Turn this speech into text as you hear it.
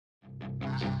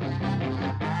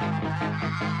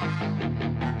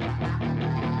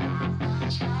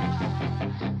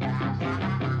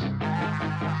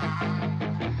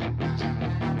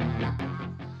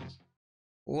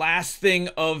Last thing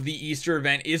of the Easter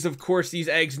event is, of course, these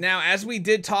eggs. Now, as we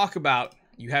did talk about,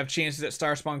 you have chances at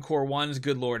Star Spawn Core 1s.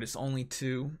 Good lord, it's only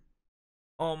 2.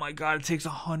 Oh my god, it takes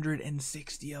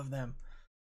 160 of them.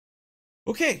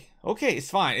 Okay, it's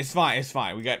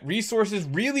fine. We got resources.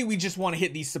 Really, we just want to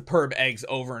hit these superb eggs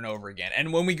over and over again.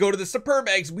 And when we go to the superb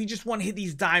eggs, we just want to hit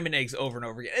these diamond eggs over and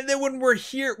over again. And then when we're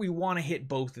here, we want to hit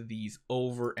both of these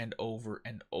over and over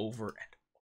and over and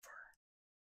over.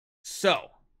 So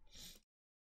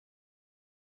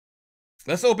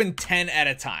let's open 10 at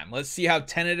a time. Let's see how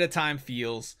 10 at a time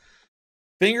feels.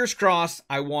 Fingers crossed.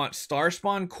 I want Star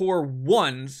Spawn Core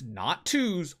 1s, not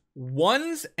 2s.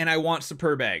 1s, and I want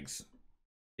superb eggs.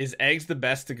 Is eggs the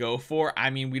best to go for? I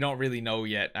mean, we don't really know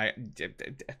yet.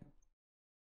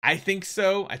 I think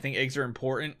so. I think eggs are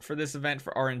important for this event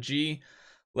for RNG.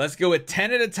 Let's go with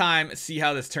 10 at a time. See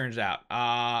how this turns out.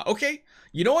 Okay.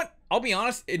 You know what? I'll be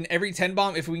honest. In every 10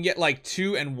 bomb, if we can get like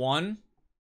 2 and 1,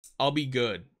 I'll be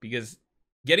good. Because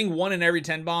getting 1 in every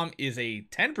 10 bomb is a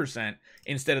 10%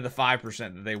 instead of the 5%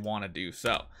 that they want to do.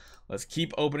 So let's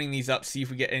keep opening these up. See if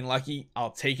we get any lucky.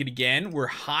 I'll take it again. We're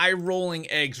high rolling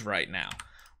eggs right now.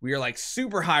 We are like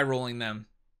super high rolling them.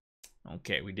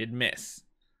 Okay, we did miss.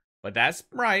 But that's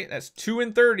right. That's 2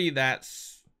 and 30.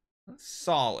 That's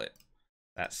solid.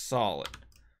 That's solid.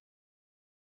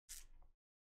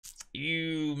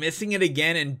 You missing it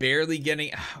again and barely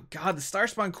getting... Oh, God, the Star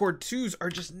Spawn Core 2s are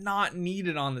just not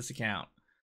needed on this account.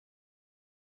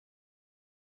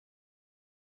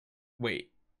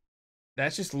 Wait.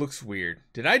 That just looks weird.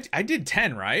 I did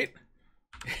 10, right?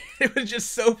 It was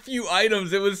just so few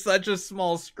items. It was such a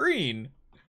small screen.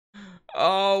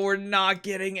 Oh, we're not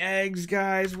getting eggs,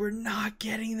 guys. We're not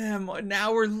getting them.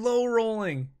 Now we're low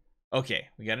rolling. Okay,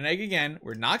 we got an egg again.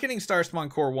 We're not getting Star Spawn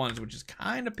Core 1s, which is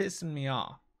kind of pissing me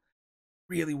off.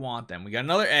 Really want them. We got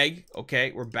another egg.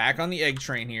 Okay, we're back on the egg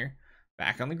train here.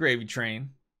 Back on the gravy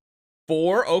train.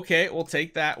 4. Okay, we'll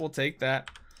take that. We'll take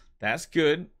that. That's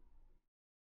good.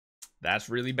 That's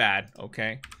really bad.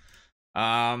 Okay.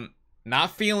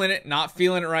 Not feeling it. Not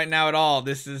feeling it right now at all.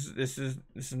 This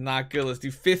is not good. Let's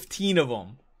do 15 of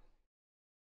them.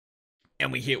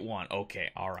 And we hit 1.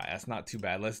 Okay. All right. That's not too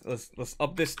bad. Let's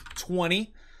up this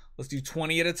 20. Let's do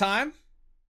 20 at a time.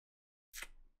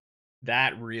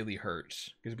 That really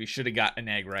hurts because we should have got an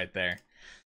egg right there.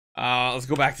 Let's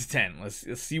go back to 10.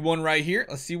 Let's see one right here.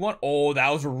 Let's see one. Oh, that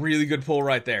was a really good pull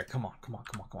right there. Come on. Come on.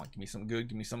 Come on. Come on. Give me some good.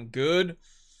 Give me some good.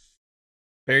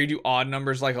 Barry, do odd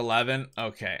numbers like 11.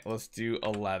 Okay, let's do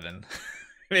 11.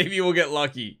 Maybe we'll get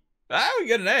lucky. Ah, we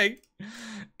get an egg.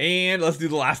 And let's do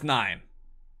the last 9.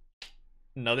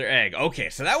 Another egg. Okay,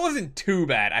 so that wasn't too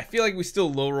bad. I feel like we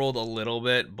still low rolled a little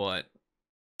bit, but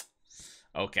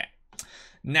okay.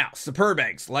 Now, superb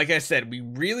eggs. Like I said, we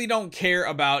really don't care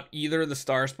about either of the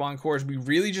Star Spawn cores. We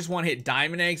really just want to hit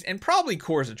diamond eggs and probably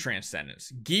cores of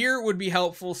transcendence. Gear would be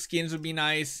helpful. Skins would be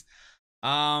nice.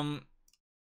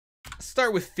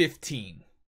 Start with 15.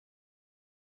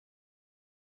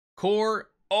 Core.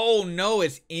 Oh no,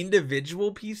 it's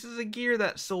individual pieces of gear.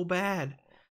 That's so bad.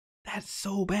 That's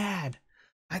so bad.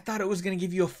 I thought it was going to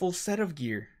give you a full set of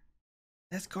gear.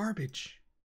 That's garbage.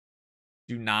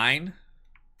 Do 9.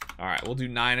 All right, we'll do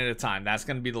 9 at a time. That's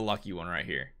going to be the lucky one right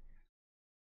here.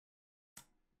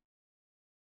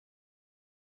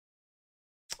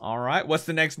 All right, what's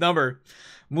the next number?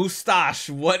 Mustache,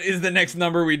 what is the next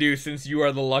number we do since you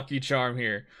are the lucky charm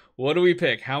here? What do we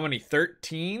pick? How many?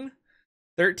 13?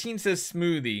 13 says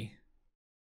smoothie.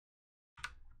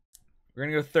 We're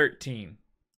going to go 13.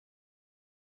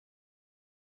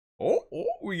 Oh,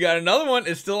 we got another one.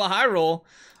 It's still a high roll.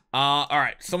 All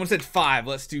right, someone said 5.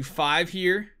 Let's do 5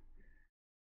 here.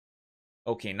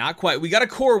 Okay, not quite. We got a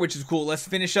core, which is cool. Let's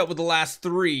finish up with the last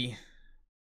 3.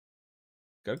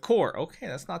 Good core. Okay,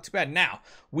 that's not too bad. Now,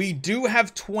 we do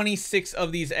have 26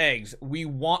 of these eggs. We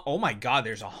want... Oh my god,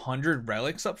 there's 100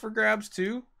 relics up for grabs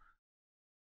too?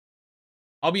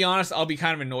 I'll be honest, I'll be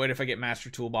kind of annoyed if I get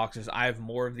master toolboxes. I have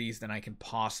more of these than I can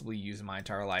possibly use in my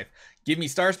entire life. Give me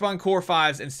Star Spawn Core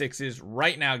 5s and 6s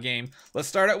right now, game. Let's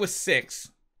start out with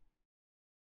 6.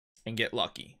 And get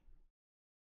lucky.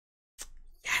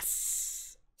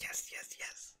 Yes! Yes, yes,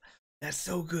 yes. That's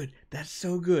so good. That's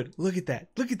so good. Look at that.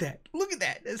 Look at that. Look at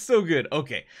that. That's so good.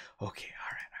 Okay. Okay. All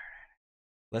right. All right.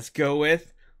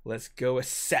 Let's go with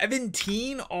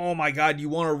 17. Oh my god. You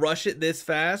want to rush it this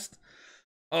fast?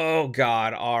 Oh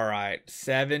god. All right.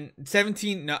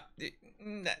 17. No.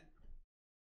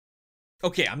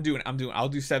 Okay. I'll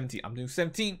do 17. I'm doing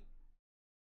 17.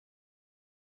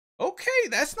 Okay,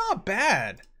 that's not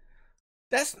bad.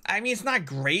 I mean, it's not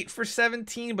great for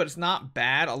 17, but it's not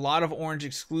bad. A lot of orange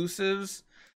exclusives.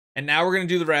 And now we're going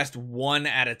to do the rest one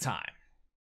at a time.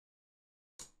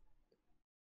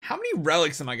 How many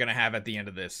relics am I going to have at the end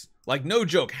of this? Like, no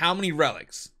joke, how many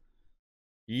relics?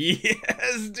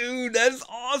 Yes, dude, that's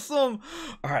awesome.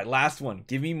 All right, last one.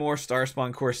 Give me more Star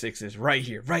Spawn Core 6s right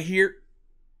here, right here.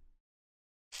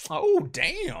 Oh,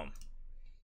 damn.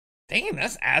 Damn,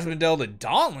 that's Asmodel the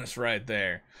Dauntless right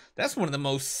there. That's one of the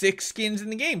most sick skins in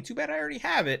the game. Too bad I already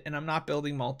have it, and I'm not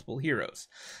building multiple heroes.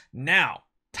 Now,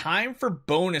 time for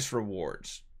bonus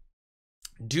rewards.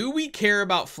 Do we care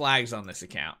about flags on this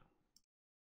account?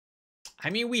 I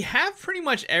mean, we have pretty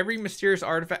much every mysterious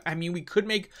artifact. I mean, we could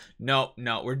make... No,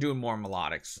 we're doing more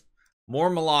melodics. More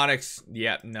melodics.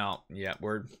 Yep,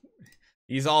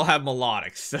 these all have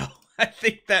melodics, so I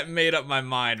think that made up my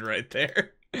mind right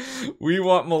there. We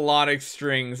want melodic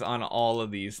strings on all of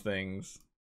these things.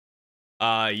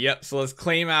 Yep, so let's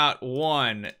claim out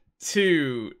 1,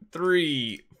 2,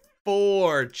 3,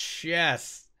 4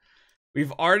 chests.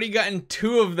 We've already gotten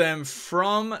 2 of them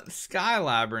from Sky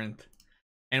Labyrinth,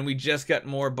 and we just got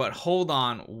more, but hold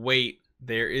on, wait,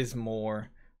 there is more.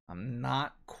 I'm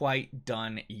not quite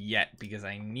done yet because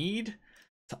I need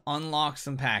to unlock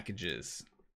some packages,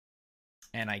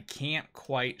 and I can't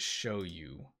quite show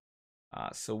you.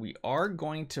 So we are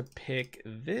going to pick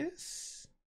this.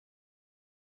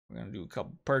 We're gonna do a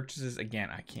couple purchases. Again,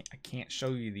 I can't show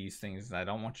you these things. I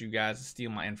don't want you guys to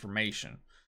steal my information.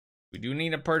 We do need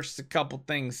to purchase a couple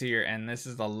things here, and this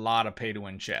is a lot of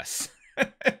pay-to-win chests.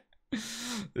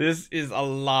 This is a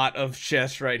lot of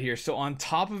chests right here. So on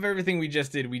top of everything we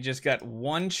just did, we just got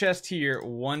 1 chest here,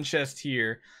 1 chest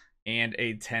here, and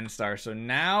a 10-star. So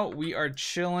now we are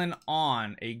chilling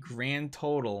on a grand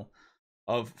total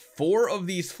of 4 of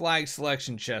these flag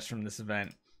selection chests from this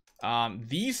event.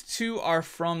 These 2 are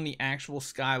from the actual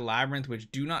Sky Labyrinth,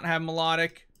 which do not have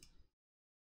melodic.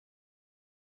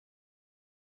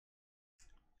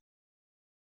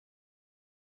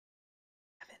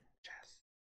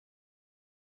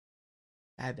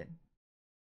 Seven.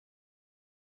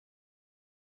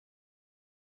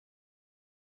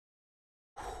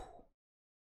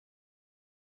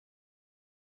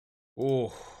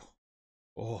 Oh,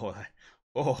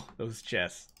 those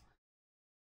chests.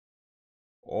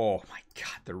 Oh my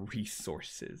god, the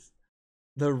resources.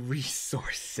 The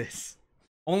resources.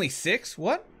 Only 6?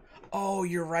 What? Oh,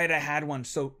 you're right, I had one.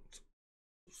 So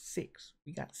 6.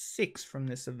 We got 6 from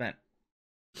this event.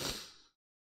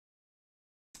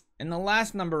 And the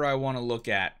last number I want to look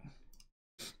at,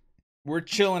 we're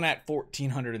chilling at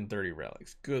 1,430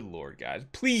 relics. Good lord, guys.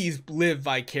 Please live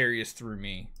vicariously through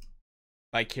me.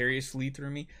 Vicariously through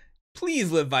me.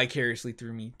 Please live vicariously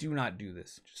through me. Do not do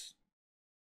this. Just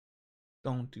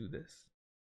don't do this.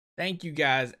 Thank you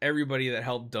guys, everybody that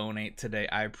helped donate today.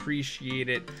 I appreciate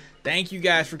it. Thank you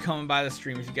guys for coming by the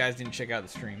stream. If you guys didn't check out the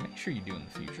stream, make sure you do in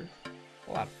the future.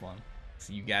 A lot of fun.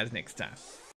 See you guys next time.